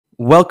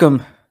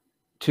Welcome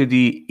to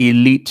the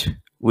Elite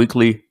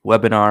Weekly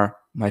Webinar,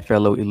 my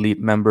fellow Elite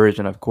members.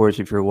 And of course,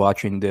 if you're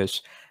watching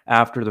this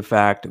after the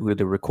fact with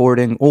the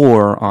recording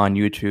or on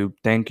YouTube,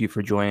 thank you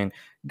for joining.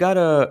 Got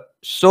a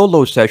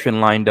solo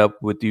session lined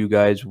up with you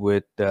guys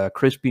with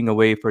Chris being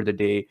away for the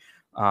day.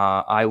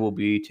 I will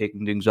be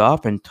taking things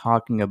off and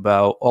talking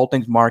about all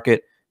things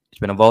market. It's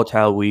been a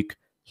volatile week.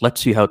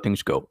 Let's see how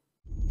things go.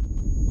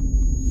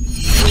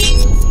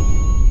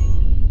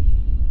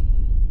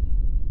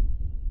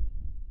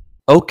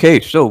 Okay,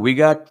 so we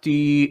got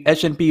the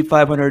S&P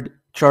 500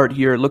 chart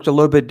here. It looks a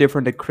little bit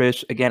different than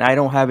Chris. Again, I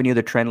don't have any of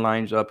the trend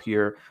lines up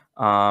here.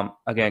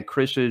 Again,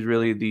 Chris is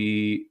really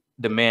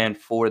the man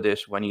for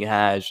this when he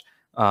has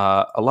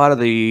a lot of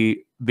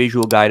the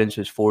visual guidance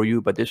is for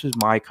you, but this is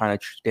my kind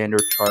of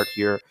standard chart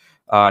here.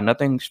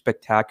 Nothing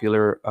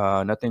spectacular,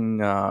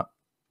 nothing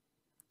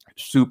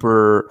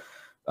super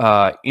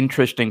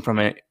interesting from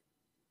an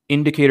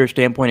indicator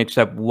standpoint,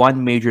 except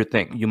one major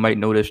thing you might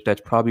notice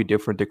that's probably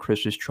different to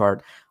Chris's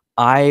chart.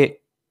 I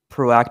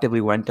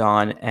proactively went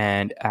on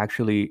and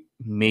actually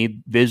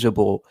made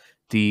visible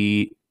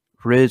the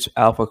Riz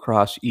Alpha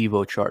Cross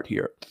Evo chart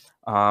here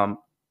on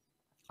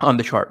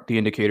the chart, the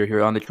indicator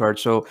here on the chart.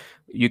 So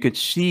you could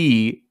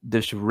see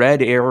this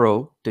red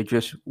arrow that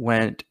just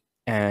went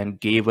and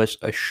gave us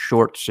a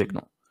short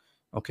signal,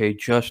 okay,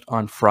 just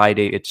on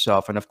Friday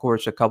itself. And of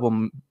course, a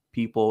couple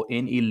people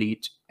in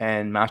Elite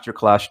and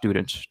masterclass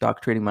students,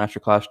 stock trading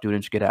masterclass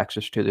students, get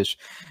access to this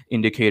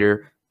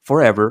indicator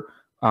forever.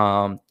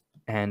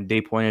 And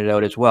they pointed it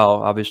out as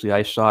well. Obviously,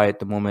 I saw it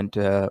the moment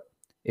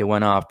it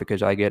went off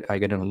because I get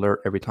an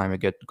alert every time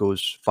it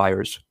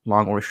fires,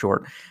 long or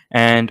short.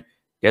 And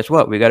guess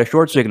what? We got a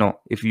short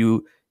signal. If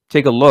you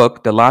take a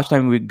look, the last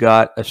time we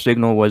got a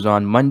signal was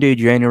on Monday,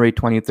 January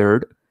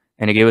 23rd,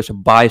 and it gave us a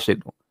buy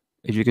signal.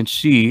 As you can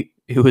see,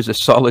 it was a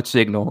solid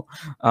signal.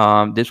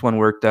 This one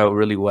worked out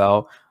really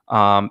well.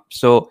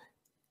 So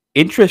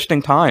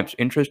interesting times.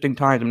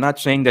 I'm not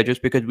saying that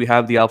just because we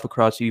have the Alpha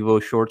Cross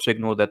Evo short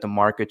signal that the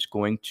market's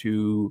going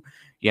to,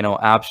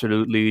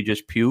 absolutely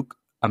just puke.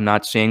 I'm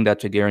not saying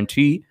that's a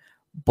guarantee,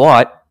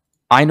 but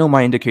I know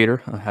my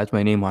indicator has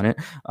my name on it.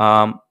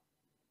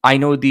 I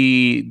know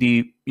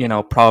the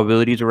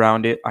probabilities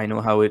around it. I know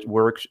how it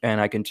works,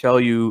 and I can tell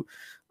you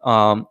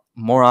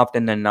more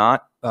often than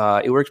not,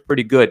 it works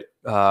pretty good.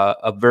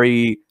 A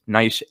very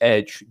nice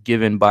edge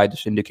given by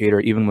this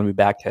indicator, even when we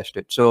back test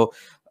it. So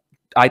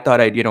I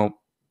thought I'd,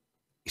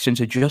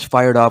 since it just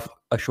fired off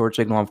a short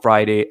signal on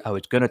Friday, I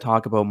was going to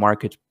talk about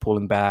markets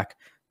pulling back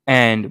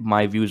and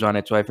my views on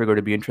it. So I figured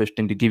it'd be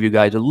interesting to give you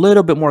guys a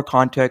little bit more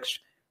context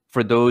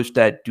for those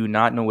that do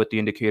not know what the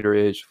indicator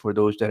is, for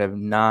those that have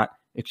not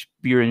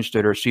experienced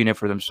it or seen it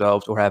for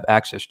themselves or have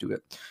access to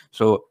it.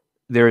 So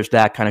there's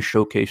that kind of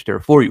showcase there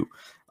for you.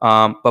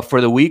 But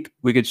for the week,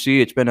 we could see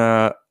it's been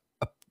a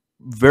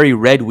very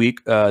red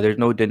week. There's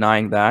no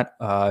denying that.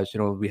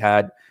 We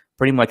had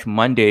pretty much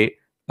Monday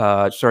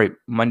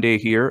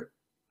here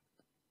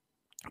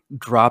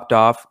dropped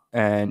off,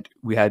 and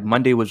we had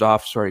Monday was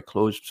off,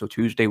 closed. So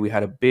Tuesday we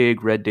had a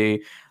big red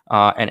day,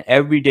 and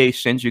every day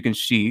since, you can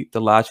see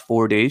the last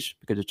 4 days,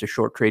 because it's a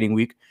short trading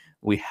week,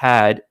 we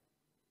had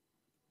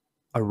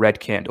a red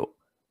candle.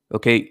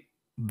 Okay,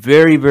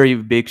 very, very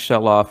big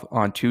sell-off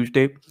on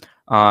Tuesday.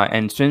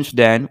 And since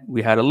then,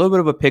 we had a little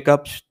bit of a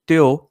pickup,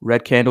 still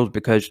red candles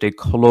because they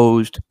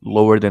closed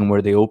lower than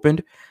where they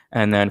opened.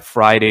 And then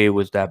Friday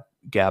was that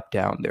gap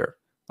down there.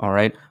 All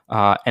right.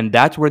 And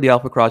that's where the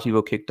Alpha Cross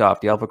Evo kicked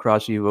off. The Alpha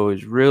Cross Evo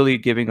is really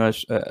giving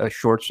us a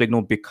short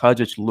signal because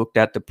it's looked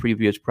at the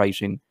previous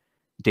pricing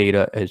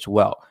data as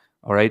well.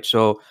 All right.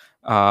 So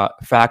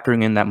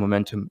factoring in that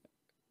momentum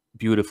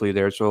beautifully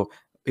there. So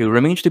it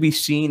remains to be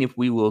seen if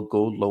we will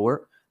go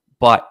lower.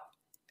 But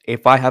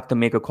if I have to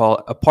make a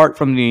call, apart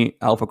from the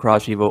Alpha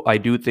Cross Evo, I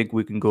do think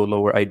we can go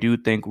lower. I do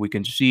think we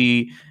can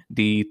see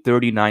the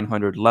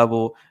 3,900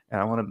 level. And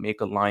I want to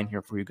make a line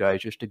here for you guys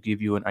just to give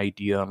you an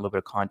idea and a little bit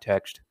of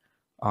context.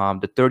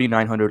 The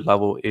 3,900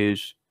 level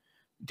is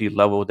the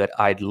level that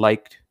I'd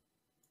like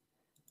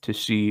to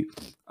see.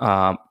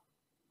 Once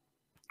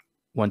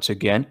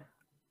again,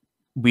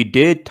 we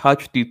did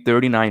touch the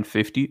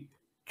 3,950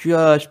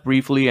 just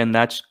briefly, and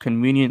that's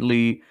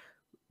conveniently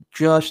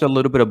just a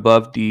little bit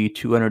above the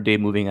 200-day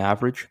moving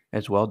average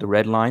as well, the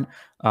red line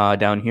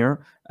down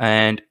here,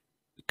 and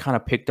kind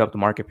of the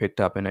market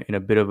picked up in a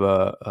bit of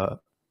a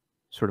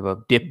sort of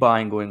a dip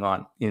buying going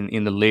on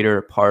in the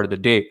later part of the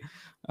day,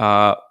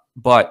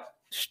 but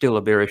still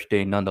a bearish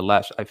day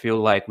nonetheless. I feel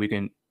like we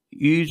can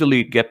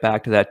easily get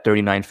back to that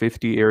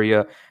 3,950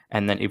 area,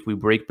 and then if we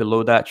break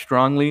below that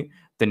strongly,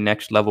 the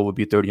next level would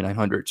be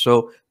 3,900.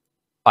 So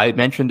I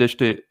mentioned this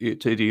to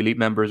the Elite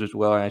members as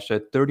well, and I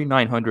said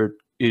 3,900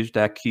 is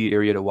that key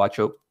area to watch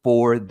out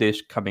for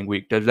this coming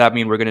week. Does that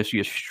mean we're going to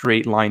see a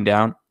straight line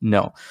down?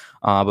 No.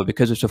 But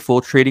because it's a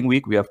full trading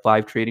week, we have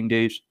 5 trading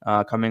days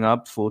coming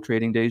up, full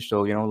trading days.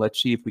 So,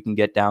 let's see if we can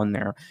get down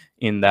there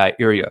in that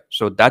area.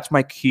 So that's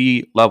my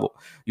key level.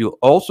 You'll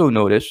also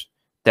notice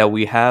that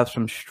we have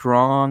some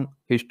strong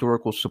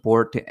historical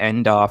support to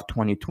end off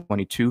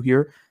 2022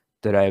 here.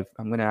 that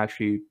I'm going to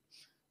actually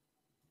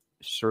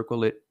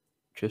circle it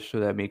just so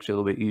that makes it a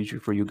little bit easier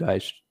for you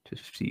guys to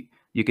see.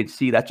 You can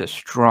see that's a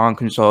strong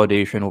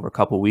consolidation over a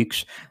couple of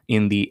weeks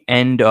in the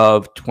end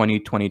of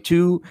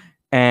 2022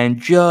 and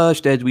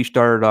just as we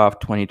started off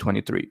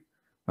 2023.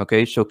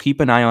 Okay, so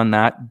keep an eye on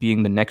that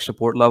being the next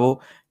support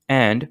level.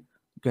 And I'm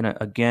gonna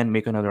again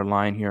make another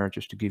line here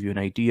just to give you an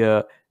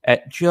idea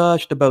at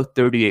just about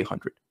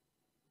 3,800.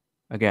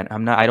 Again,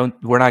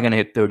 we're not gonna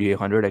hit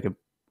 3,800. I can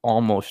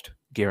almost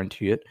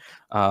guarantee it.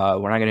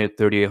 We're not gonna hit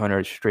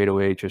 3,800 straight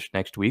away just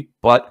next week,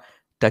 but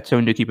that's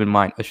something to keep in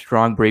mind. A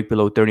strong break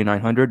below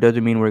 3,900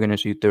 doesn't mean we're gonna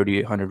see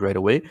 3,800 right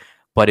away,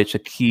 but it's a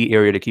key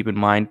area to keep in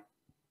mind.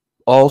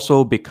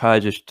 Also,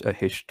 because it's a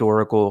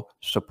historical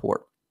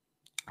support.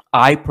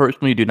 I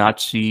personally do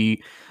not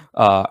see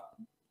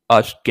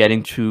us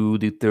getting to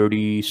the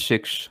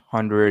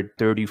 3,600,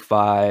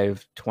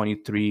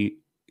 3,523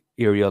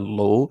 area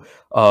low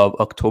of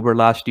October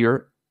last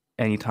year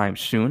anytime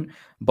soon,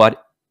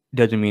 but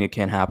doesn't mean it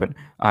can't happen.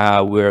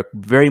 We're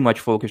very much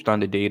focused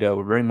on the data.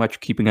 We're very much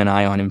keeping an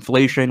eye on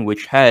inflation,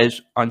 which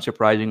has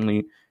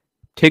unsurprisingly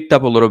ticked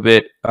up a little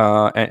bit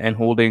and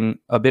holding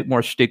a bit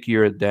more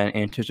stickier than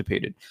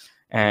anticipated.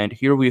 And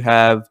here we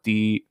have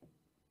the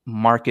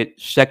market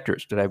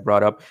sectors that I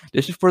brought up.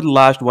 This is for the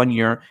last 1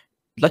 year.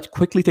 Let's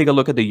quickly take a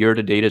look at the year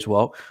to date as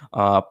well.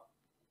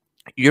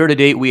 Year to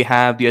date, we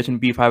have the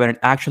S&P 500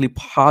 actually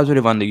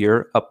positive on the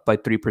year, up by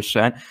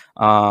 3%,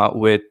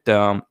 with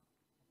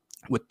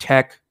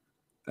tech,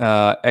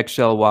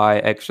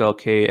 XLY,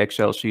 XLK,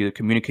 XLC, the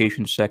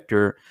communication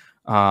sector,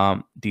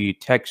 the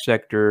tech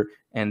sector,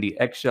 and the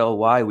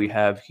XLY we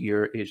have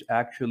here is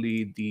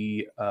actually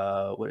the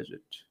what is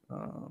it?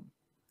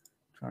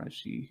 Trying to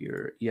see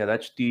here. Yeah,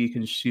 that's the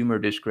consumer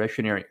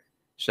discretionary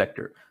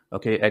sector.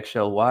 Okay,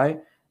 XLY,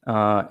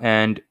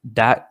 and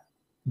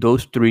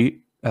those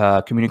three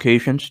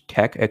communications,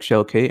 tech,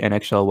 XLK, and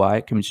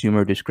XLY,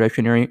 consumer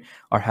discretionary,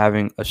 are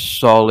having a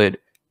solid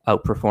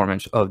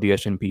outperformance of the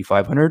S&P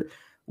 500,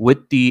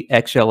 with the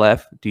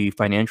XLF, the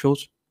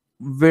financials,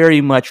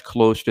 very much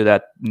close to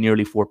that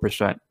nearly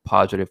 4%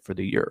 positive for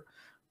the year,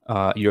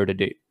 year to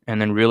date. And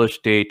then real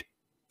estate,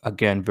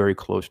 again, very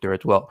close there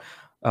as well.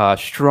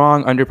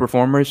 Strong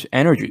underperformers,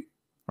 energy,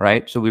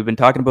 right? So we've been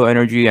talking about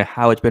energy and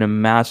how it's been a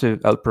massive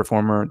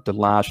outperformer the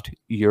last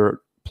year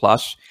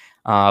plus,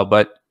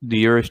 but the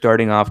year is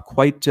starting off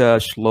quite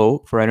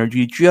slow for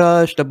energy,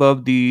 just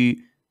above the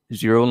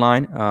zero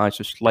line. It's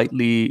just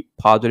slightly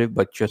positive,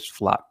 but just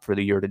flat for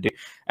the year to date.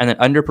 And then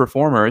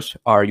underperformers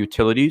are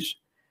utilities,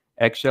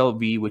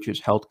 XLV, which is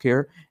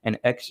healthcare, and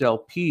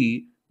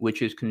XLP,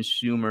 which is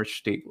consumer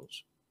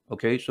staples.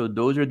 Okay, so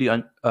those are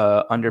the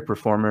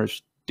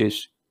underperformers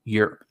this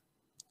year.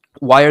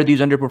 Why are these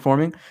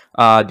underperforming?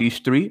 These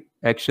three,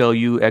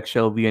 XLU,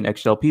 XLV, and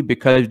XLP,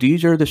 because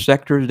these are the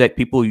sectors that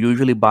people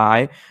usually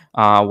buy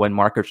when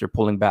markets are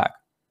pulling back.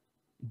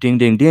 Ding,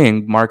 ding,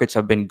 ding. Markets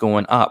have been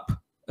going up,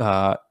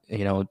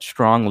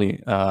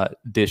 strongly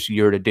this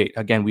year to date.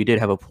 Again, we did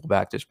have a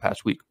pullback this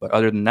past week, but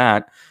other than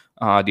that,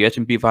 the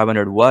S&P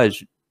 500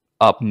 was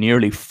up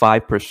nearly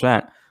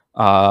 5%,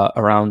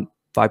 around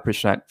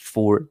 5%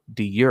 for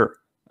the year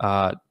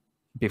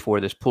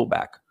before this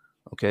pullback.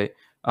 Okay.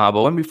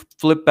 But when we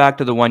flip back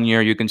to the 1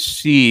 year, you can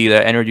see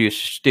that energy is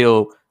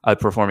still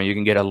outperforming. You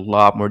can get a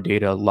lot more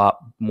data, a lot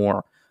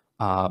more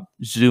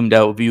zoomed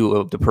out view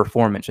of the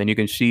performance. And you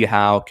can see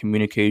how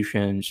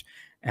communications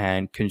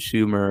and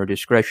consumer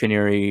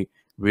discretionary,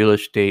 real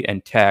estate,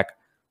 and tech,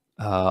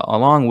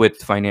 along with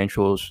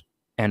financials,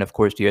 and of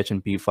course the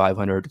S&P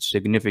 500,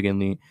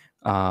 significantly,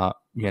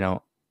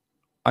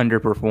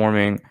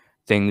 underperforming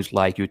things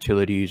like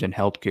utilities and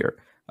healthcare.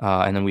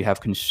 And then we have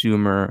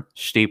consumer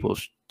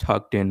staples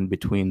tucked in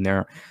between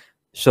there.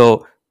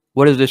 So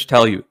what does this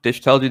tell you? This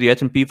tells you the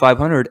S&P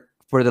 500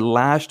 for the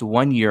last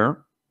 1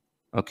 year,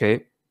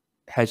 okay,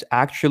 has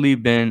actually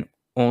been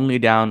only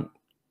down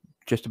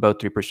just about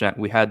 3%.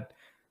 We had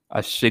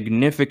a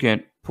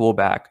significant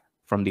pullback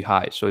from the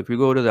highs. So if we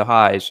go to the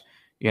highs,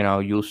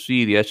 you'll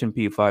see the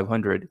S&P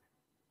 500.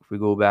 If we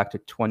go back to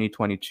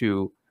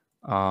 2022,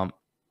 the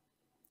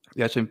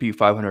S&P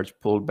 500 has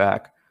pulled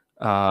back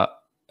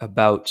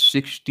about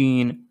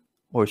 16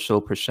 or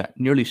so percent,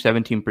 nearly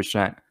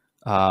 17%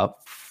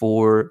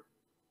 from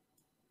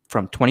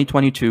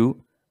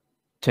 2022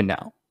 to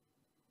now.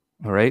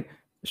 All right.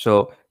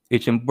 So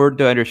it's important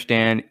to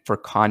understand for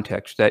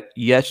context that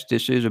yes,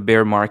 this is a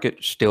bear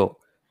market still.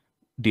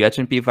 The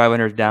S&P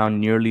 500 is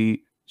down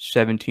nearly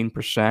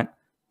 17%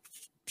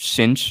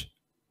 since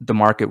the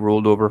market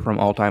rolled over from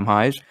all-time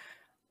highs,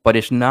 but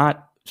it's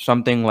not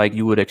something like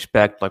you would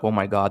expect, like, oh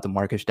my God, the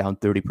market's down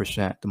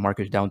 30%, the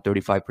market's down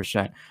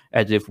 35%,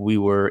 as if we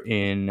were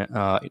in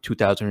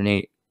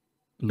 2008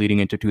 leading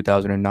into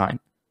 2009.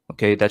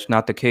 Okay, that's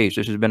not the case.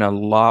 This has been a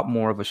lot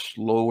more of a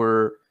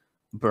slower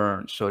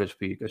burn, so to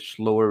speak, a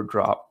slower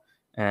drop.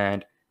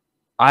 And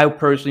I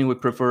personally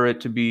would prefer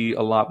it to be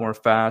a lot more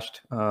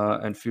fast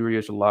and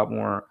furious, a lot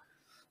more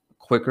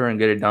quicker and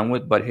get it done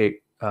with. But hey,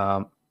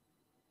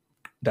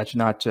 that's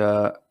not,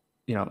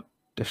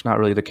 that's not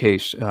really the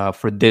case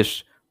for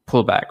this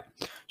pullback.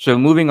 So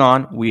moving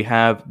on, we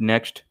have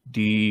next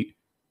the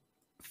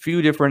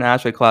few different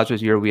asset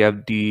classes here. We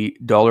have the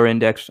dollar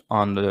index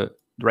on the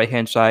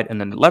right-hand side, and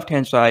then the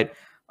left-hand side,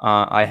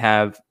 I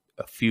have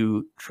a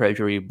few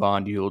Treasury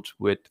bond yields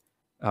with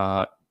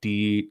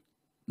the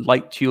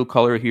light teal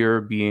color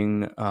here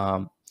being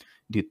the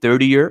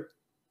 30-year,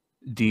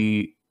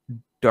 the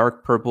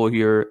dark purple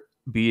here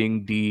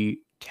being the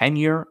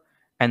 10-year,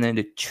 and then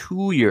the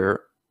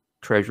 2-year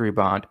Treasury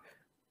bond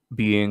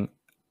being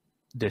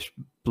this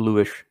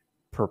bluish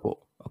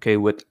purple, okay,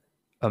 with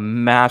a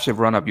massive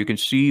run up. You can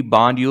see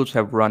bond yields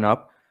have run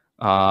up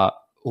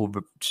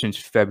over since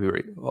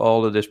February.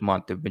 All of this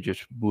month, they've been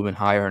just moving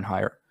higher and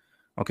higher,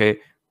 okay.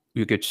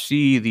 You could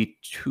see the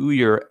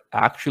 2-year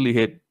actually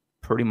hit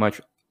pretty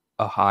much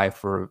a high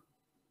for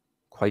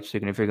quite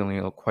significantly,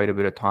 quite a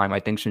bit of time, I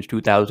think since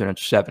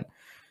 2007.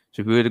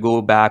 So if we were to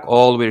go back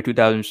all the way to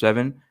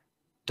 2007,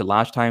 the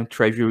last time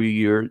Treasury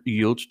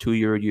yields,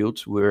 2-year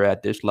yields, were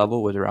at this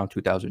level was around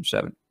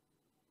 2007.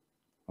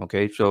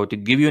 Okay, so to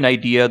give you an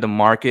idea, the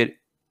market,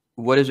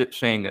 what is it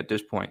saying at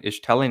this point? It's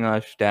telling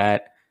us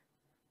that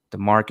the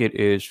market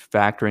is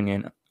factoring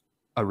in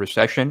a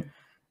recession,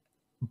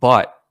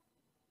 but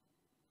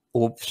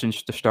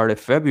since the start of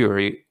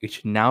February,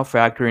 it's now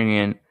factoring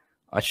in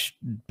a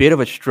bit of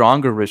a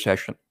stronger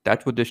recession.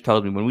 That's what this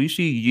tells me. When we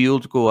see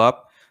yields go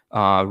up,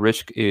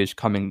 risk is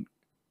coming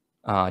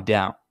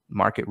down.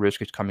 Market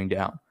risk is coming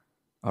down.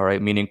 All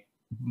right, meaning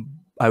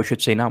I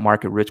should say not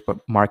market risk, but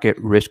market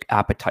risk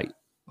appetite.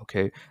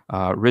 Okay,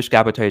 risk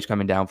appetite is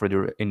coming down for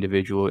the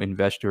individual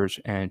investors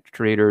and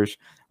traders,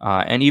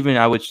 and even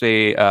I would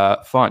say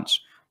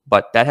funds.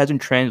 But that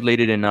hasn't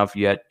translated enough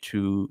yet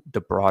to the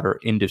broader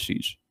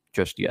indices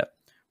just yet.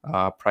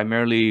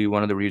 Primarily,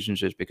 one of the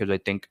reasons is because I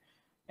think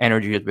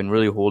energy has been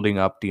really holding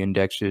up the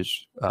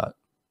indexes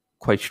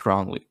quite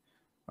strongly.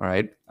 All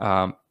right,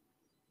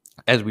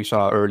 as we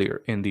saw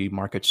earlier in the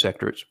market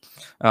sectors.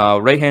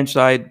 Right-hand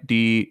side,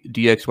 the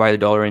DXY, the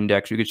dollar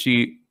index, you can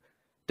see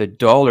the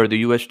dollar, the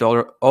US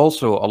dollar,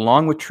 also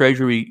along with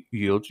Treasury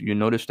yields. You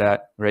notice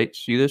that, right?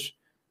 See this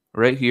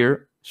right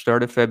here,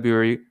 start of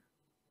February,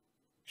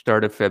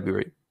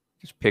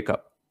 just pick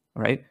up,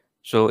 right?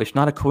 So it's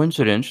not a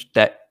coincidence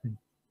that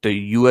the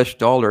US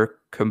dollar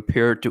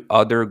compared to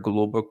other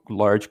global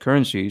large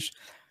currencies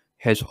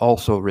has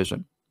also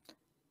risen.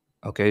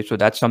 Okay, so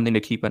that's something to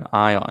keep an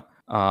eye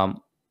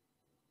on.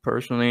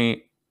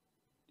 Personally,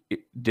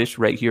 this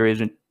right here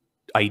isn't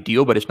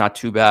ideal, but it's not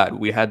too bad.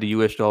 We had the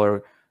US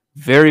dollar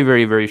very,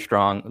 very, very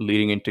strong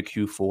leading into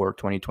Q4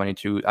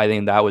 2022. I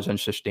think that was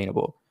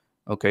unsustainable.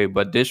 Okay,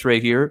 but this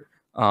right here,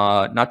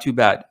 not too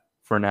bad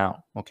for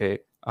now. Okay,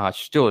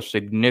 still a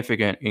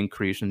significant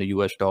increase in the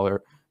US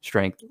dollar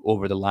strength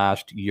over the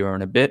last year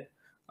and a bit,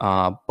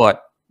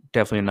 but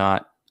definitely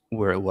not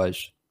where it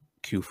was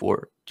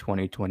Q4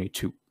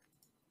 2022.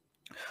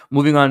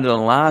 Moving on to the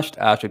last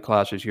asset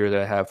classes here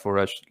that I have for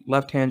us.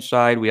 Left-hand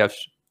side, we have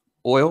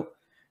oil,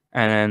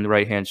 and then the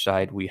right-hand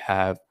side, we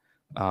have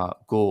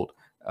gold.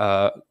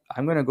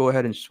 I'm going to go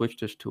ahead and switch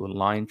this to a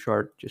line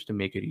chart just to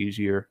make it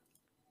easier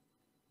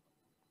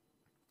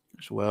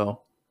as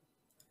well.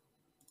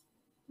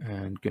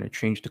 And going to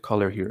change the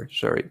color here.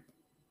 Sorry.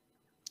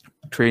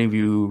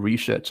 TradingView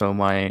reset some of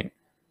my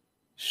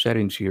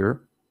settings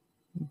here.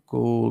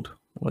 Gold,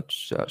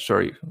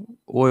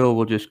 oil,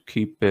 we'll just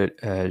keep it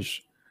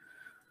as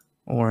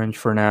orange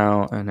for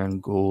now, and then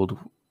gold,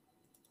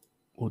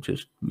 we'll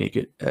just make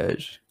it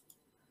as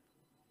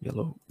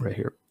yellow right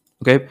here.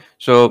 Okay,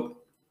 so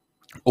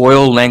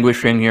oil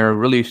languishing here,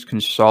 really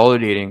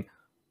consolidating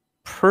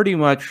pretty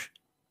much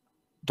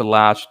the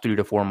last 3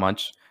 to 4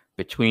 months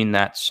between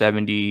that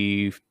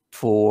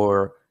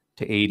 74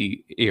 to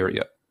 80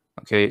 area.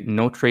 Okay,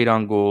 no trade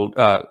on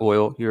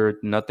oil here,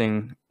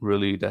 nothing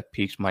really that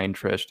piques my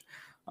interest.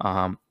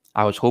 I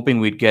was hoping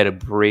we'd get a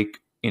break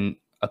in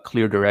a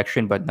clear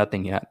direction, but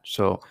nothing yet.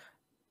 So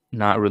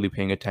not really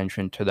paying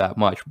attention to that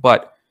much.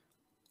 But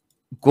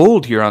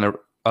gold here, on the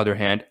other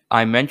hand,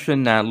 I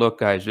mentioned that, look,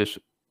 guys, this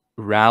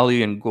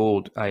rally in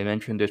gold, I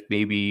mentioned this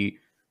maybe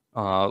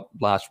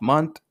last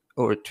month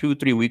or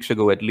 2-3 weeks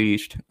ago at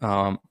least.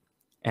 And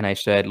I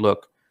said,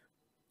 look,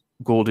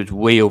 gold is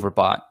way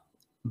overbought,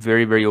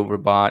 very, very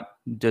overbought.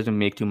 Doesn't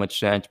make too much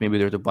sense. Maybe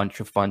there's a bunch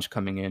of funds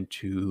coming in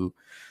to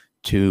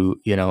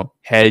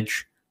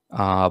hedge,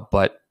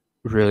 but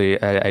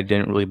really, I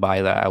didn't really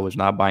buy that. I was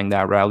not buying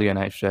that rally, and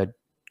I said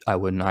I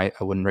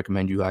wouldn't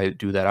recommend you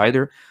do that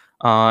either.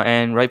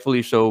 And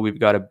rightfully so, we've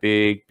got a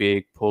big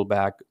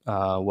pullback.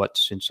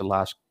 Since the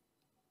last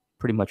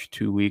pretty much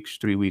 2 weeks,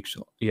 3 weeks,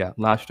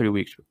 last 3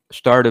 weeks,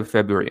 start of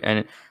February,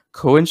 and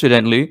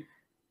coincidentally,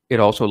 it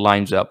also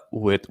lines up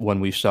with when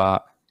we saw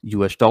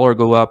US dollar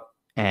go up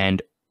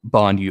and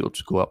bond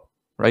yields go up,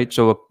 right?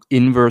 So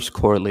inverse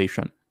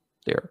correlation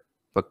there,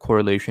 but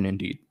correlation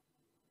indeed.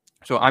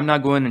 So I'm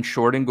not going and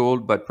shorting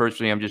gold, but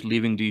personally, I'm just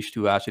leaving these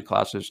two asset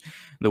classes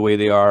the way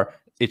they are.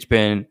 It's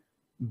been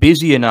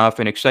busy enough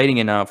and exciting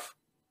enough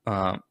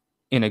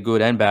in a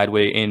good and bad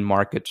way in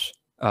markets.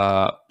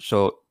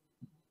 So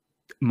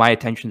my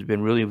attention's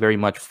been really very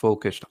much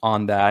focused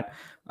on that,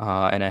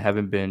 and I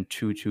haven't been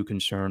too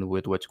concerned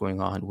with what's going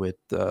on with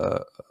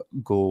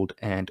gold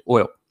and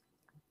oil.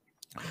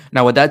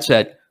 Now, with that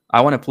said,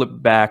 I want to flip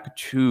back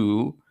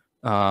to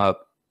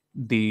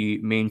the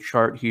main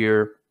chart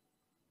here.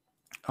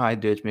 I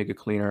did make it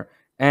cleaner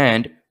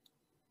and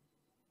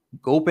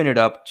open it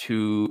up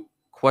to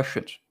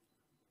questions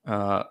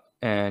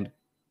and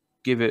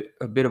give it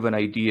a bit of an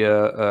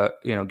idea,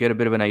 get a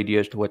bit of an idea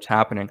as to what's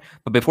happening.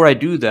 But before I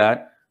do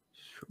that,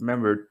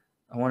 remember,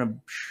 I want to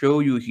show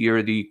you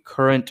here the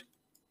current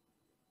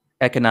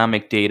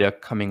economic data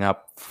coming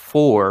up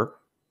for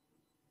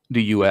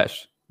the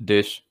US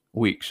this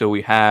week. So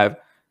we have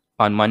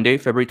on Monday,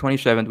 February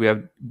 27th, we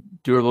have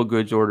durable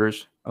goods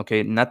orders.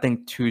 Okay,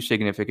 nothing too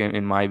significant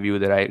in my view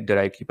that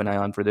I keep an eye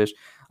on for this.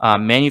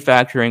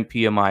 Manufacturing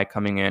PMI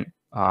coming in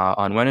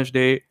on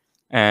Wednesday,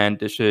 and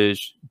this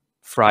is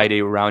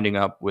Friday, rounding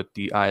up with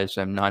the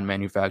ISM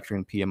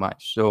non-manufacturing PMI.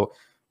 So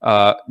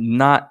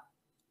none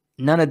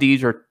of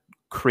these are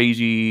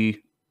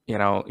crazy,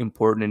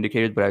 important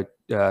indicators, but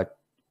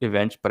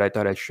events, but I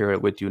thought I'd share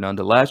it with you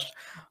nonetheless.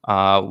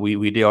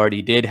 We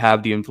already did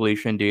have the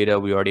inflation data.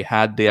 We already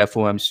had the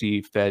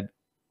FOMC Fed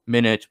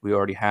minutes. We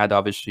already had,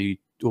 obviously,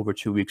 over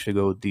 2 weeks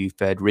ago, the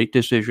Fed rate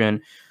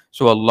decision.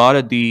 So a lot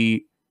of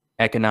the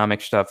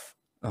economic stuff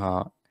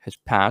has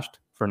passed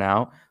for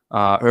now.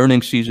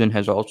 Earnings season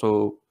has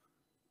also,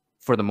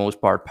 for the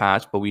most part,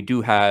 passed, but we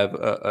do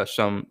have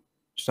some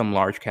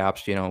large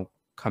caps,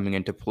 coming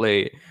into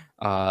play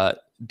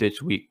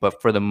this week.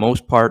 But for the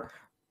most part,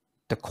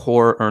 the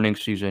core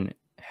earnings season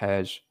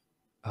has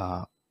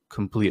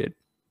completed.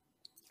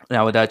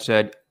 Now, with that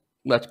said,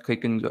 let's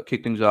kick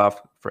things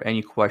off for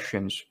any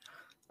questions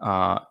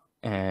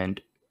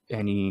and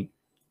any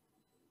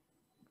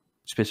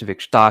specific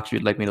stocks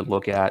you'd like me to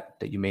look at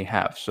that you may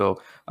have.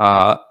 So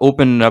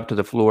open it up to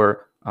the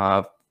floor.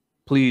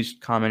 Please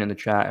comment in the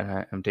chat,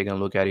 and I'm taking a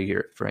look at it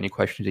here for any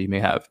questions that you may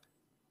have.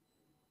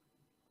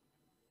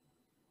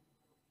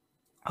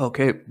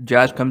 Okay,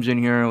 Jazz comes in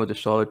here with a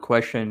solid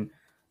question.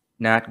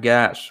 Nat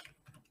gas.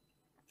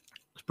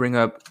 Let's bring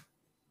up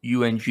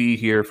UNG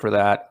here for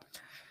that.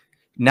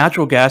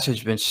 Natural gas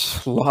has been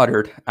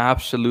slaughtered,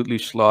 absolutely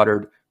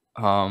slaughtered,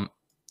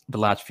 the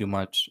last few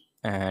months,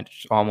 and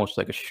it's almost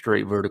like a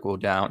straight vertical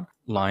down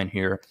line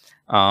here,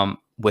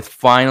 with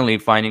finally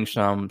finding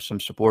some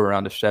support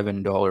around the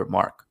 $7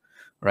 mark,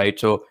 right?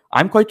 So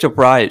I'm quite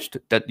surprised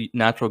that the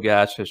natural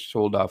gas has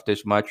sold off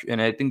this much,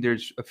 and I think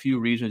there's a few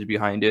reasons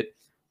behind it.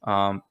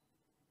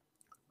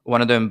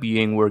 One of them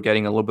being we're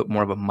getting a little bit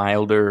more of a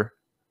milder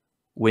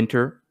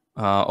winter,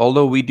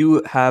 although we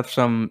do have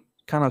some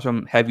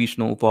heavy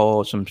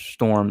snowfall, some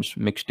storms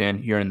mixed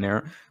in here and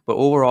there. But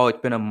overall, it's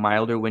been a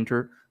milder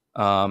winter.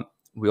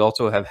 We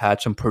also have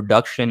had some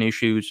production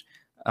issues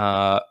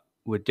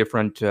with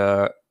different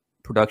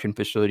production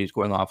facilities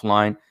going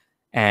offline.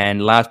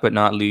 And last but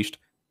not least,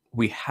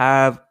 we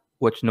have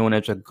what's known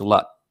as a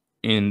glut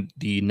in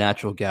the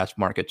natural gas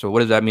market. So what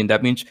does that mean?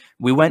 That means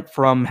we went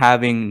from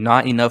having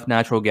not enough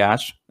natural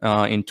gas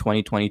in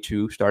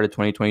 2022, started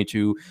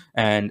 2022,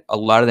 and a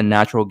lot of the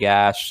natural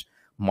gas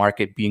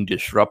market being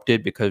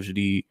disrupted because of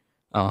the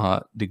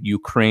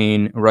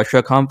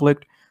Ukraine-Russia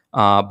conflict.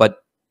 But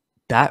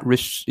that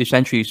risk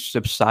essentially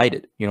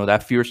subsided.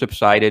 That fear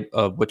subsided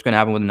of what's going to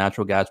happen with the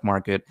natural gas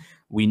market.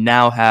 We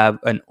now have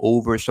an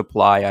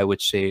oversupply, I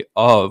would say,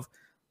 of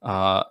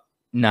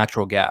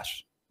natural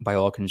gas by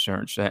all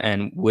concerns.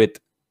 And with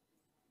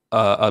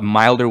a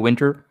milder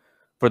winter,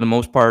 for the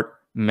most part,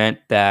 meant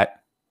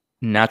that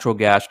natural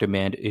gas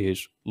demand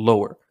is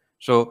lower.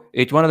 So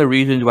it's one of the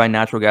reasons why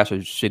natural gas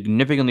has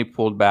significantly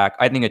pulled back.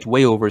 I think it's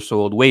way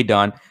oversold, way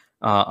done.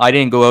 I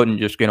didn't go out and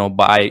just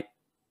buy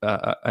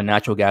a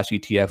natural gas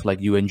ETF like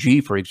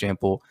UNG, for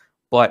example,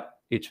 but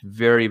it's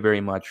very, very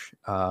much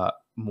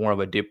more of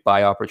a dip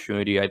buy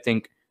opportunity. I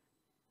think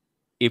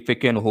if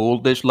it can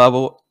hold this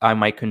level, I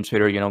might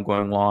consider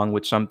going long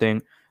with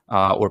something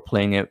or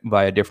playing it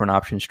via different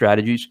option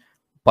strategies.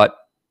 But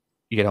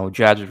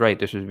Jazz is right.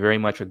 This is very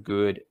much a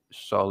good,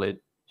 solid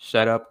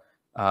setup.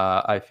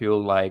 I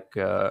feel like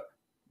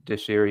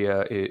this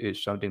area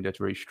is something that's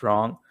very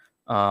strong,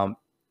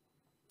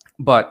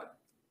 but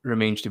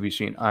remains to be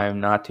seen. I am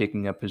not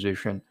taking a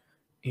position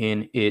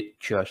in it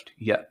just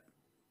yet.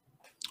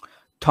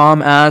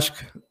 Tom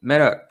asks,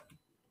 Meta,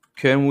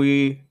 can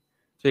we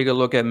take a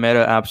look at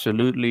Meta?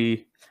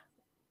 Absolutely.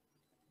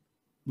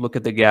 Look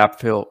at the gap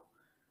fill.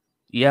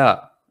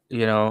 Yeah,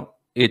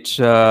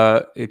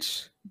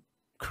 it's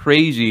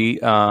crazy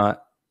that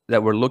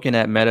we're looking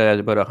at Meta at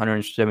about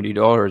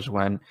 $170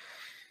 when,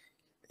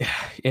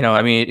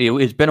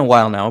 it's been a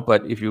while now,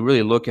 but if you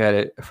really look at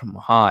it from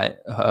high,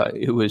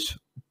 it was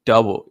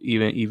double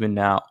even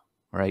now,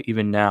 right?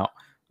 Even now,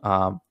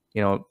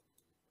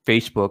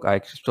 Facebook,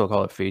 I still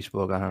call it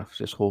Facebook. I don't know if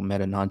this whole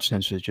Meta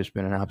nonsense has just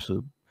been an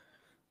absolute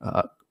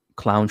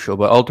clown show,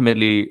 but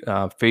ultimately,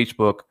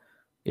 Facebook,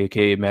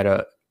 aka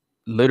Meta,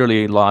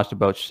 literally lost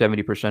about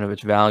 70% of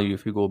its value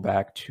if you go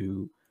back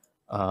to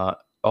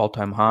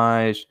all-time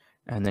highs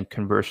and then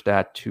converse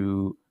that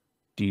to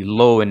the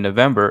low in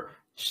November,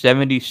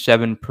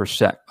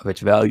 77% of its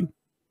value.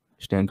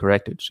 Stand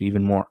corrected. So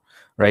even more,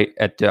 right,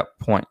 at that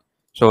point.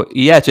 So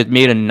yes, it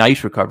made a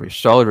nice recovery,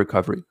 solid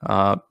recovery.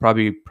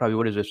 Probably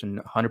what is this?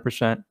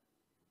 100%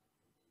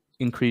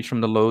 increase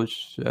from the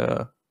lows,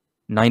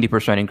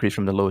 90% increase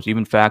from the lows,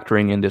 even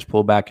factoring in this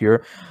pullback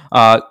here.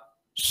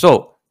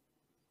 So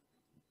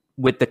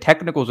with the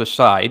technicals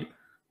aside,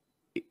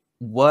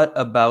 what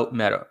about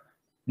Meta?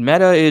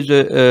 Meta is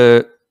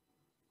a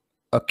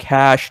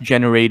cash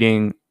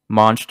generating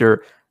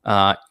monster.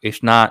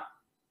 It's not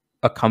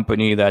a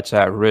company that's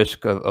at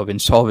risk of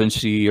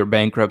insolvency or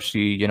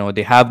bankruptcy. You know,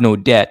 they have no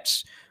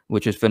debts,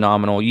 which is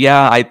phenomenal.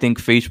 Yeah, I think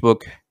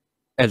Facebook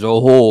as a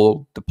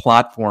whole, the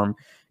platform,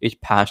 is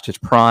past its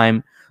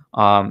prime.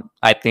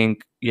 I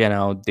think, you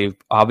know, they've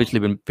obviously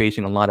been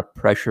facing a lot of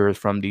pressures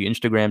from the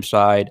Instagram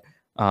side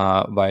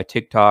via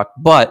TikTok,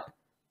 but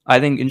I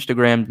think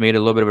Instagram's made a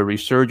little bit of a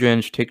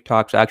resurgence.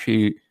 TikTok's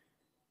actually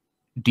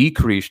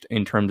decreased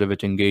in terms of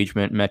its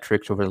engagement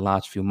metrics over the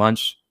last few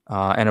months.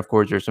 And of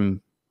course, there's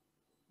some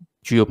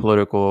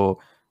geopolitical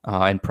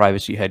and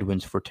privacy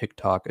headwinds for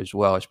TikTok as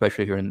well,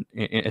 especially here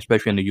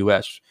especially in the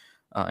US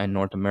and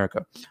North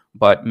America.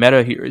 But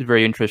Meta here is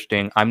very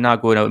interesting. I'm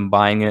not going out and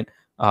buying it.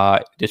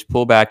 This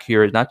pullback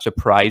here is not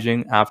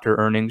surprising after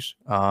earnings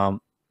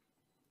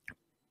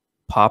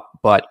pop,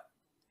 but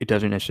it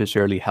doesn't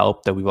necessarily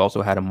help that we've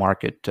also had a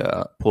market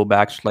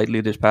pullback slightly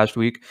this past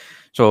week.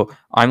 So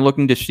I'm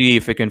looking to see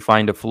if it can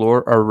find a floor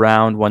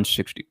around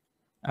 160.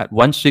 At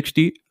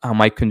 160, I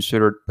might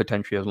consider it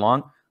potentially as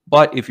long.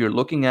 But if you're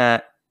looking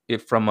at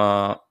it from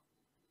a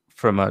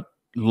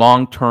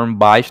long-term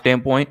buy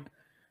standpoint,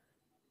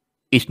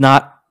 it's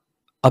not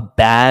a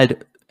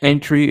bad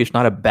entry. It's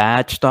not a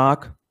bad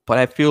stock. But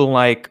I feel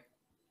like,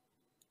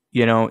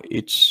 you know,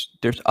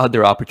 there's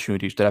other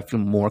opportunities that I feel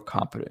more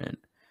confident in.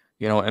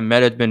 You know, and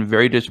Meta has been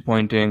very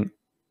disappointing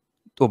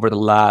over the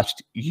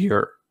last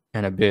year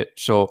and a bit.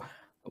 So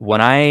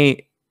when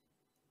I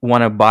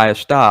want to buy a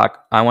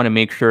stock, I want to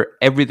make sure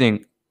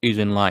everything is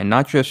in line,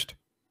 not just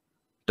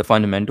the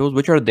fundamentals,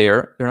 which are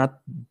there. They're not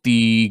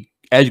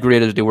as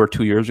great as they were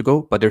 2 years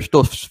ago, but they're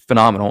still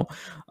phenomenal.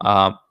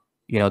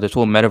 You know, this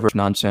whole metaverse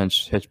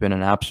nonsense has been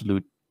an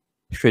absolute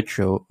shit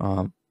show.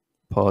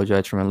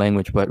 Apologize for my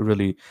language, but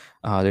really,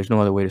 there's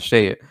no other way to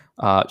say it.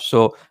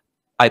 So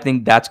I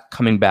think that's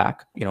coming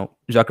back. You know,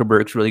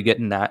 Zuckerberg's really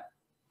getting that,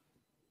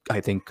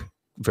 I think,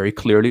 very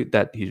clearly,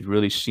 that he's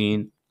really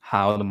seen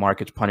how the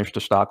market's punished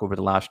the stock over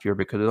the last year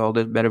because of all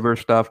this metaverse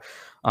stuff.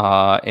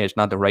 And it's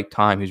not the right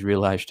time, he's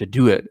realized, to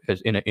do it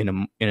as in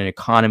an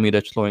economy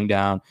that's slowing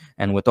down,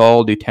 and with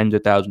all the tens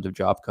of thousands of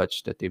job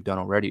cuts that they've done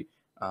already,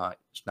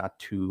 it's not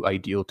too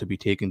ideal to be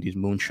taking these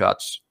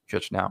moonshots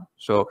just now.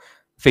 So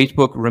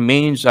Facebook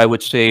remains, I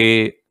would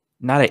say,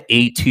 not an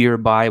A tier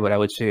buy, but I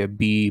would say a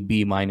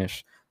B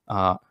minus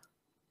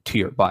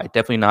tier buy.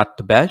 Definitely not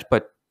the best,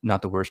 but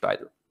not the worst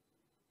either.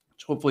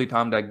 So hopefully,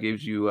 Tom, that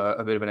gives you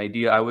a bit of an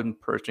idea. I wouldn't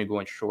personally go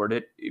and short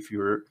it. If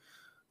you're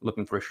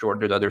looking for a short,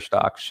 there's other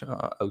stocks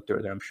out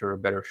there that I'm sure are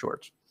better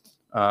shorts.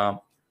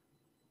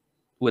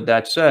 With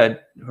that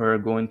said, we're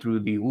going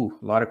through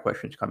a lot of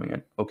questions coming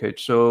in. Okay,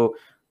 so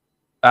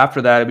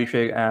after that,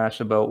 Abhishek asked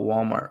about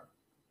Walmart.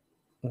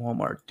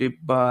 Walmart dip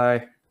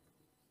buy,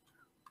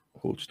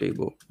 hold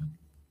stable.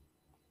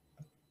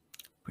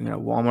 Bringing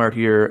up Walmart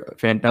here,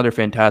 another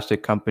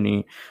fantastic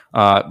company.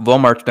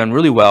 Walmart's done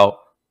really well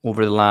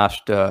over the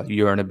last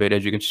year and a bit.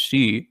 As you can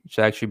see, it's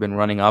actually been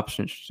running up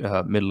since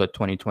middle of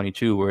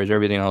 2022, whereas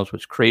everything else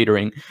was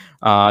cratering.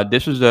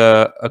 This is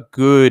a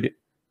good,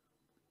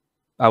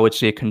 I would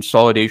say,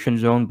 consolidation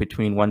zone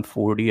between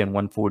 140 and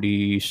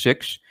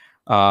 146.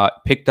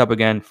 Picked up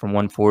again from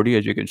 140,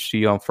 as you can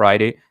see on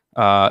Friday.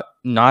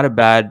 Not a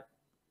bad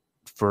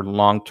for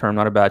long term,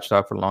 not a bad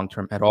stock for long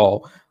term at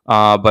all.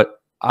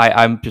 But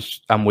I'm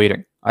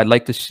waiting. I'd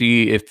like to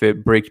see if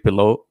it breaks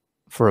below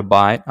for a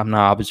buy. I'm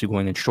not obviously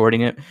going and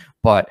shorting it,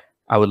 but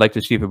I would like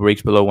to see if it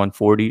breaks below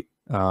 140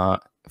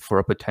 for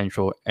a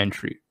potential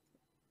entry.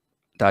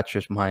 That's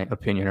just my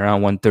opinion.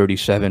 Around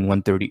 137,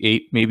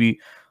 138 maybe,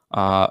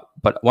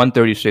 but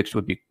 136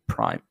 would be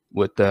prime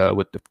with the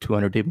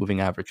 200-day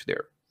moving average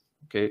there.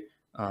 Okay.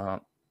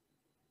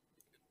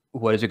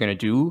 What is it going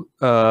to do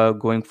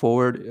going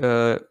forward?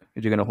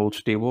 Is it going to hold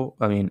stable?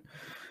 I mean,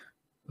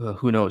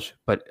 who knows?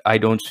 But I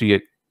don't see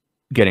it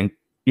getting,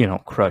 you know,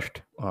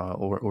 crushed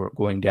or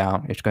going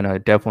down. It's going to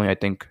definitely, I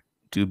think,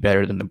 do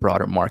better than the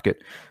broader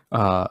market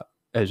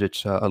as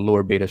it's a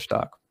lower beta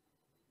stock.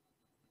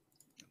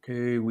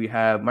 Okay, we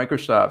have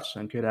Microsoft.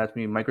 Some kid asked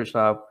me,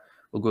 Microsoft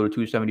will go to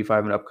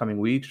 275 in upcoming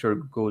weeks or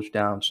goes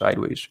down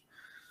sideways.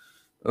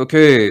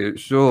 Okay,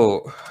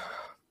 so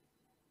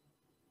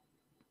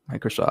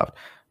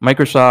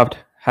Microsoft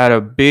had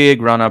a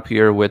big run up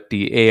here with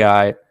the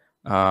AI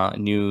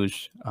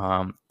news,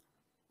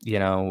 you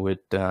know, with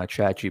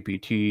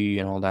ChatGPT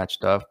and all that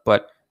stuff,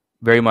 but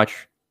very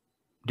much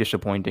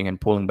disappointing and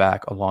pulling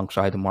back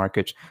alongside the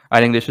markets. I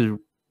think this is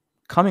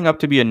coming up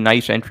to be a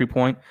nice entry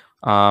point.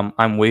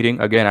 I'm waiting.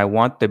 Again, I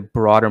want the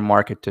broader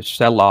market to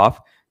sell off,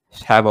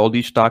 have all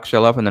these stocks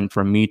sell off, and then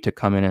for me to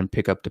come in and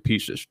pick up the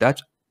pieces.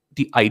 That's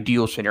the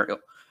ideal scenario.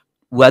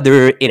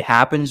 Whether it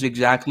happens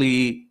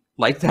exactly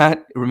like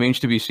that remains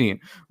to be seen.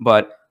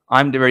 But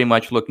I'm very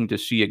much looking to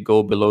see it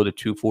go below the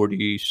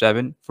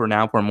 247 for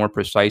now for a more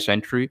precise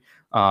entry.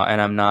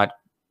 And I'm not,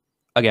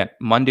 again,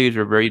 Mondays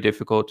are very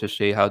difficult to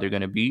say how they're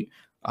going to be.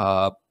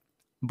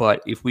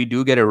 But if we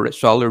do get a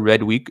solid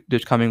red week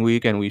this coming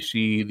week and we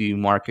see the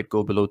market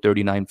go below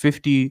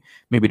 39.50,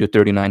 maybe to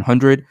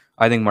 3900,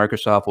 I think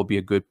Microsoft will be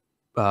a good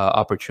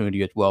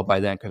opportunity as well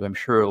by then, because I'm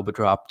sure it will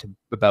drop to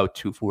about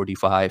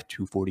 245,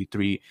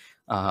 243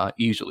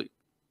 easily.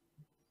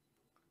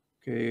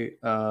 Okay,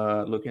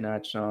 looking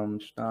at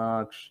some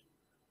stocks.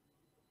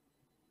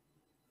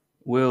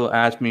 Will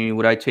asked me,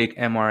 would I take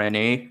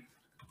MRNA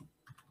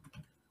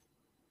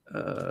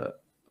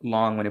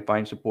long when it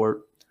finds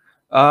support?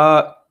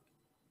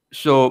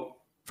 So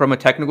from a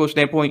technical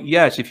standpoint,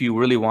 yes, if you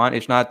really want,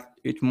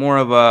 it's more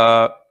of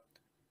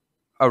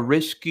a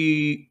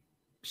risky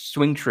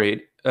swing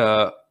trade.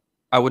 I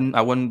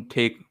wouldn't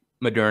take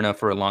Moderna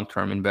for a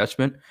long-term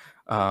investment,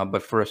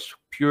 but for a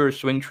pure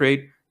swing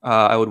trade,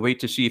 I would wait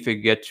to see if it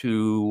get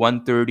to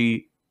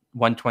 130,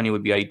 120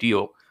 would be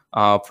ideal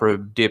for a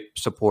dip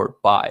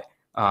support buy.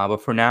 But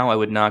for now, I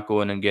would not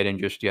go in and get in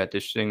just yet.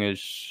 This thing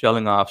is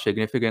selling off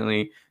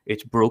significantly.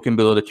 It's broken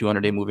below the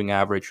 200-day moving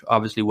average,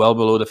 obviously well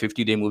below the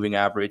 50-day moving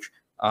average.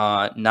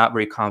 Not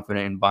very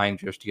confident in buying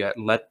just yet.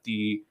 Let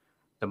the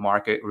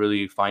market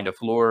really find a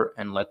floor,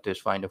 and let this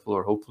find a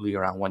floor, hopefully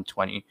around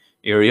 120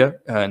 area,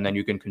 and then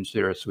you can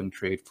consider a swing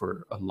trade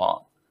for a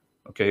long.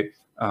 Okay.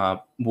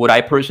 Would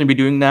I personally be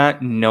doing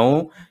that?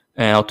 No.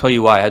 And I'll tell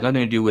you why. It has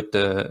nothing to do with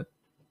the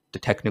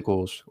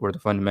technicals or the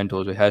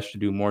fundamentals. It has to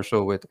do more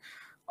so with,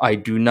 I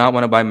do not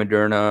want to buy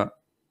Moderna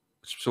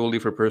solely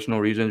for personal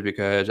reasons,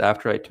 because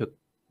after I took,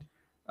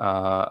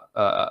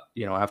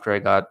 after I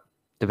got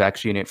the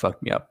vaccine, it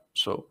fucked me up.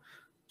 So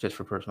just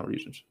for personal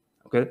reasons.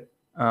 Okay.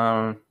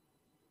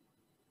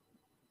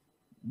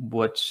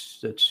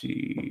 Let's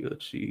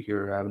see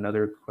here. I have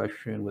another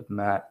question with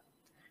Matt.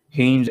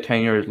 Haynes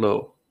 10-year is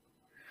low.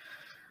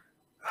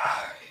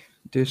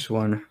 This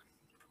one,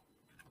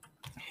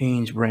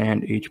 Haynes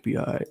brand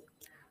HBI.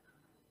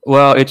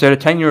 Well, it's at a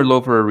 10-year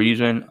low for a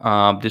reason.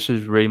 This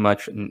is pretty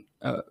much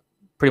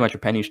a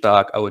penny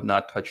stock. I would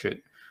not touch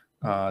it.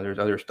 There's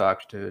other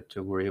stocks to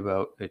worry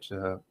about.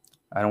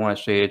 I don't want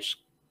to say it's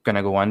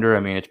gonna go under. I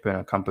mean, it's been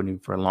a company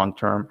for a long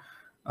term,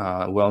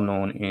 well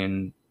known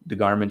in the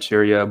garments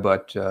area,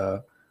 but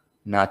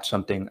not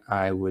something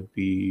I would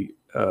be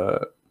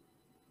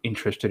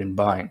interested in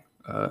buying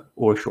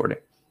or shorting.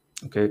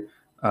 Okay.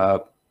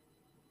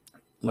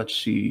 Let's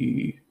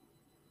see.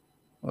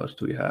 What else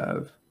do we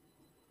have?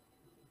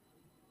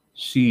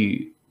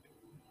 C,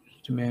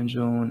 demand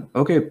zone.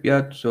 Okay,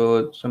 yeah,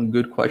 so some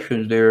good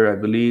questions there. I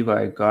believe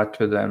I got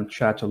to them.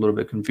 Chat's a little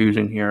bit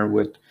confusing here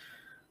with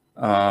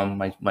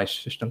my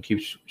system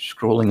keeps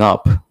scrolling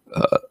up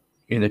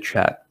in the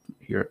chat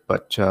here.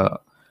 But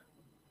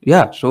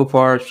yeah, so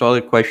far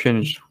solid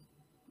questions.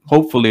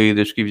 Hopefully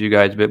this gives you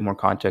guys a bit more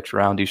context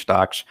around these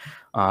stocks,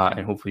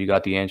 and hopefully you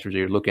got the answers that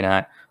you're looking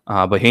at.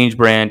 But Haynes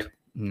brand,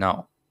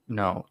 no,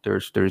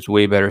 there's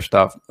way better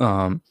stuff.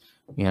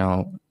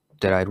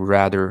 That I'd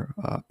rather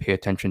pay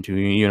attention to.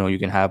 You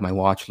can have my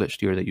watch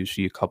list here that you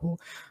see a couple.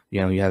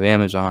 You have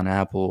Amazon,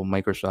 Apple,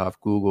 Microsoft,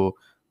 Google,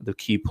 the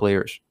key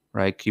players,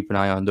 right? Keep an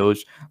eye on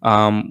those.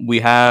 We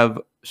have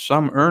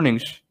some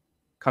earnings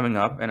coming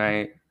up, and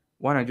I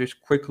want to just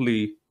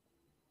quickly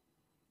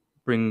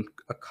bring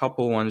a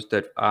couple ones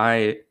that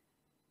I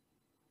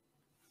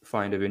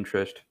find of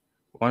interest.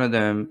 One of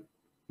them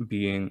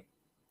being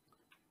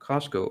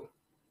Costco.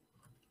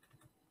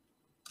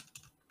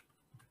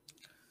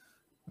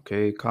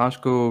 Okay,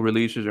 Costco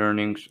releases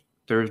earnings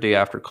Thursday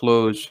after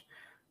close.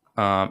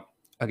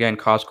 Again,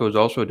 Costco has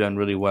also done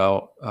really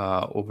well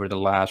over the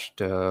last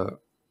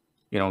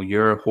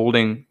year,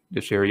 holding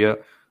this area,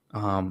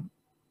 a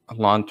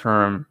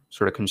long-term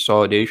sort of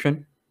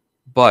consolidation,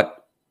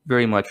 but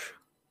very much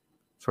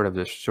sort of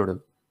this sort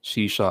of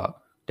seesaw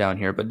down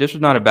here. But this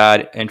is not a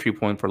bad entry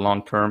point for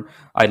long-term.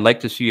 I'd like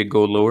to see it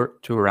go lower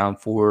to around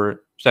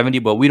 470,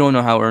 but we don't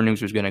know how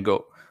earnings is going to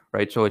go,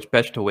 right? So it's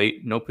best to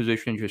wait. No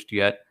position just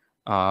yet.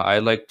 I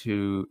like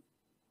to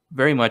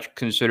very much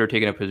consider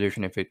taking a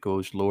position if it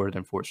goes lower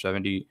than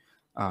 470,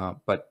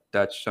 but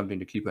that's something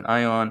to keep an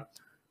eye on.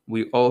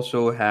 We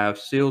also have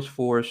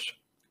Salesforce,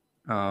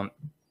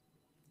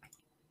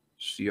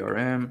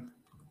 CRM,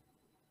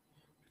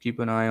 keep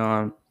an eye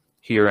on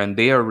here, and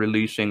they are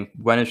releasing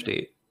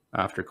Wednesday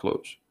after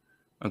close.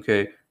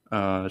 Okay,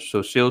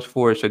 so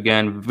Salesforce,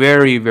 again,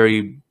 very,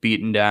 very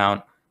beaten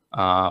down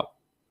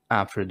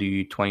after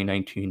the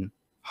 2019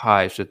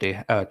 highs that they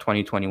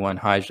 2021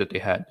 highs that they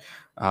had.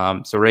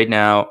 So right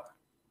now,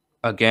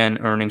 again,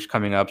 earnings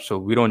coming up, so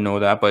we don't know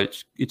that,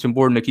 but it's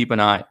important to keep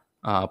an eye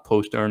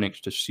post earnings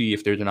to see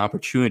if there's an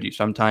opportunity.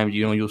 Sometimes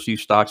you'll see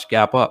stocks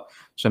gap up.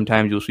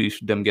 Sometimes you'll see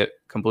them get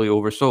completely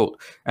oversold,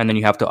 and then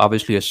you have to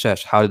obviously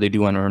assess how do they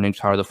do on earnings,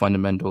 how are the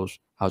fundamentals,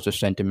 how's the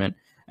sentiment,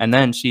 and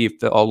then see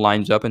if it all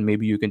lines up, and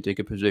maybe you can take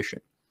a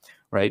position,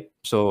 right?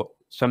 So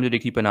something to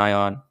keep an eye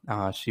on.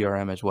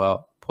 CRM as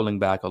well, pulling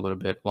back a little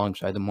bit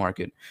alongside the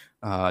market.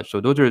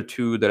 So those are the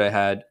two that I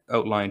had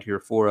outlined here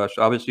for us.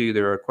 Obviously,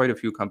 there are quite a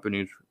few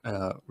companies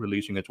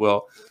releasing as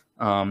well.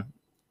 Not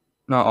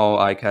all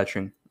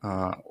eye-catching,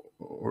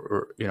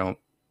 or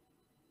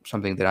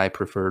something that I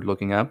preferred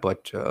looking at,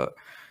 but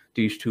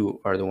these two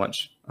are the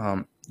ones.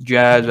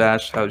 Jazz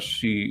asks, how's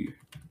SEA?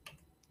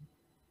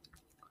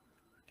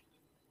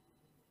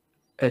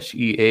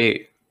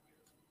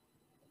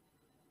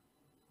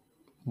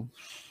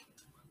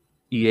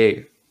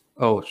 EA.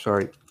 Oh,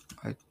 sorry.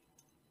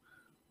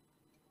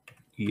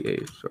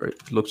 EA, sorry.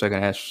 It looks like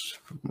an S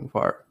from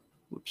far.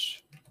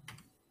 Oops.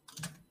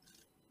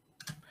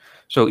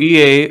 So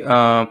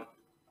EA,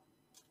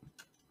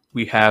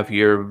 we have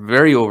here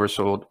very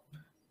oversold.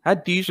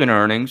 Had decent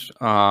earnings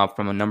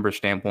from a number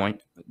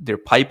standpoint. Their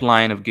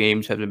pipeline of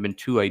games hasn't been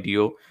too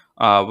ideal,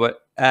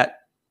 but at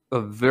a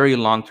very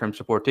long-term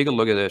support. Take a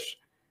look at this.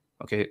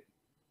 Okay,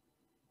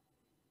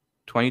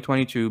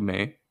 2022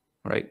 May,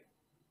 right?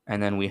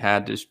 And then we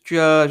had this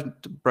just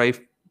brief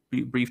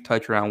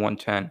touch around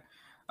 110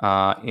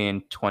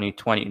 in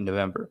 2020 in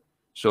November.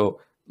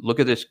 So look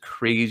at this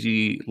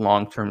crazy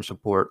long-term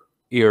support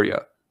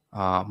area,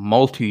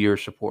 multi-year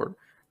support.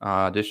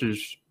 This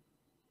is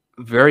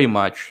very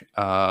much,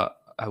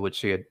 I would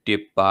say, a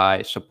dip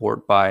buy,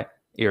 support buy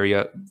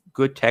area,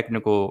 good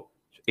technical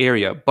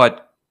area.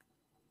 But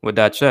with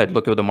that said,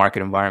 look at the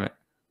market environment,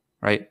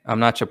 right? I'm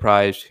not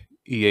surprised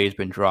EA has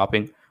been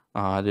dropping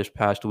this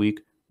past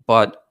week,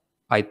 but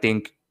I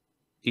think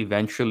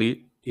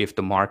eventually, if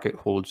the market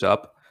holds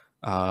up,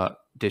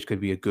 this could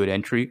be a good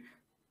entry.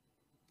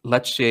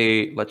 Let's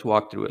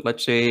walk through it.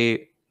 Let's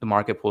say the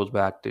market pulls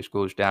back. This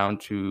goes down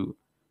to,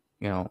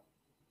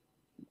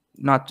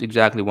 not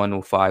exactly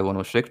 105,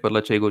 106, but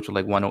let's say it goes to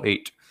like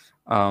 108.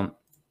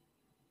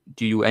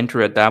 Do you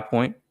enter at that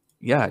point?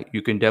 Yeah,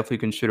 you can definitely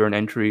consider an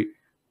entry.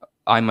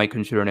 I might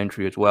consider an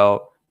entry as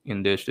well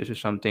in this. This is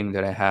something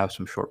that I have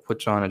some short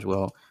puts on as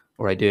well,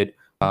 or I did.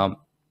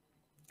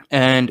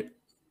 And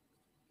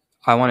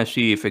I want to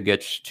see if it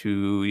gets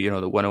to,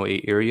 the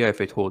 108 area. If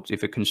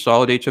it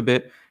consolidates a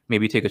bit,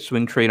 maybe take a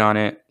swing trade on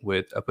it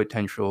with a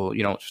potential,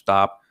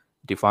 stop,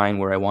 define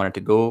where I want it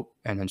to go,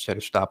 and then set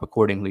a stop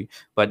accordingly.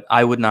 But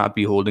I would not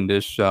be holding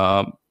this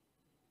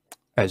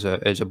as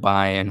a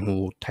buy and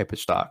hold type of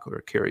stock or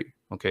carry.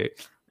 Okay,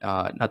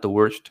 not the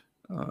worst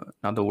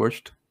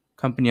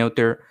company out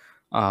there,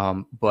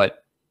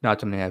 but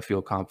not something I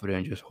feel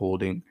confident just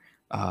holding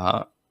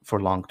for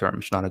long term.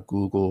 It's not a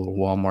Google or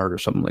Walmart or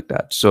something like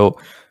that. So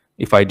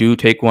if I do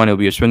take one, it'll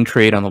be a swing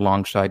trade on the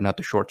long side, not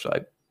the short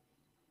side.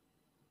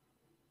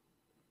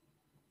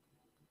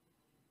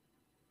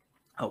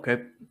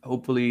 Okay,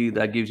 hopefully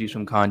that gives you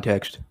some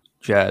context,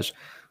 Jazz.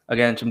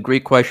 Again, some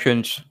great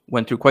questions.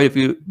 Went through quite a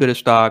few bit of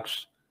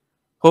stocks.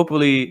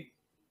 Hopefully,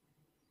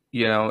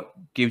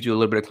 gives you a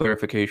little bit of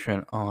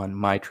clarification on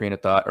my train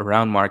of thought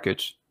around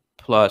markets,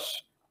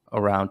 plus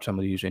around some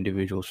of these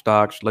individual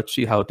stocks. Let's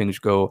see how things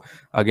go.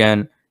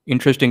 Again,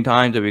 interesting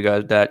times if you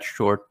guys that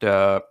short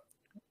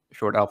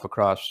Alpha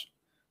Cross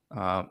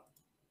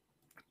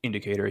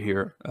indicator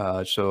here.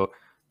 So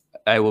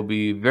I will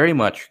be very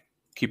much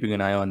keeping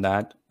an eye on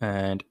that.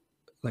 And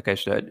like I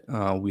said,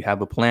 we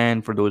have a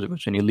plan for those of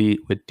us in Elite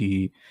with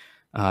the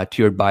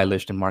tiered buy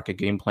list and market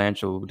game plan.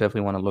 So we'll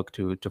definitely want to look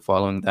to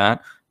following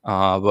that.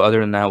 But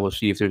other than that, we'll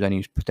see if there's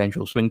any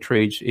potential swing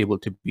trades able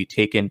to be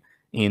taken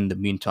in the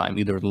meantime,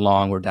 either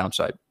long or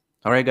downside.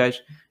 All right,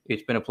 guys,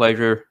 it's been a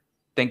pleasure.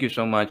 Thank you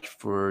so much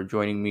for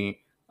joining me.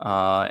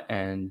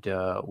 And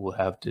we'll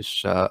have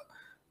this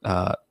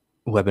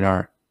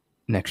webinar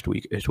next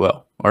week as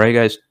well. All right,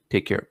 guys,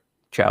 take care.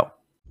 Ciao.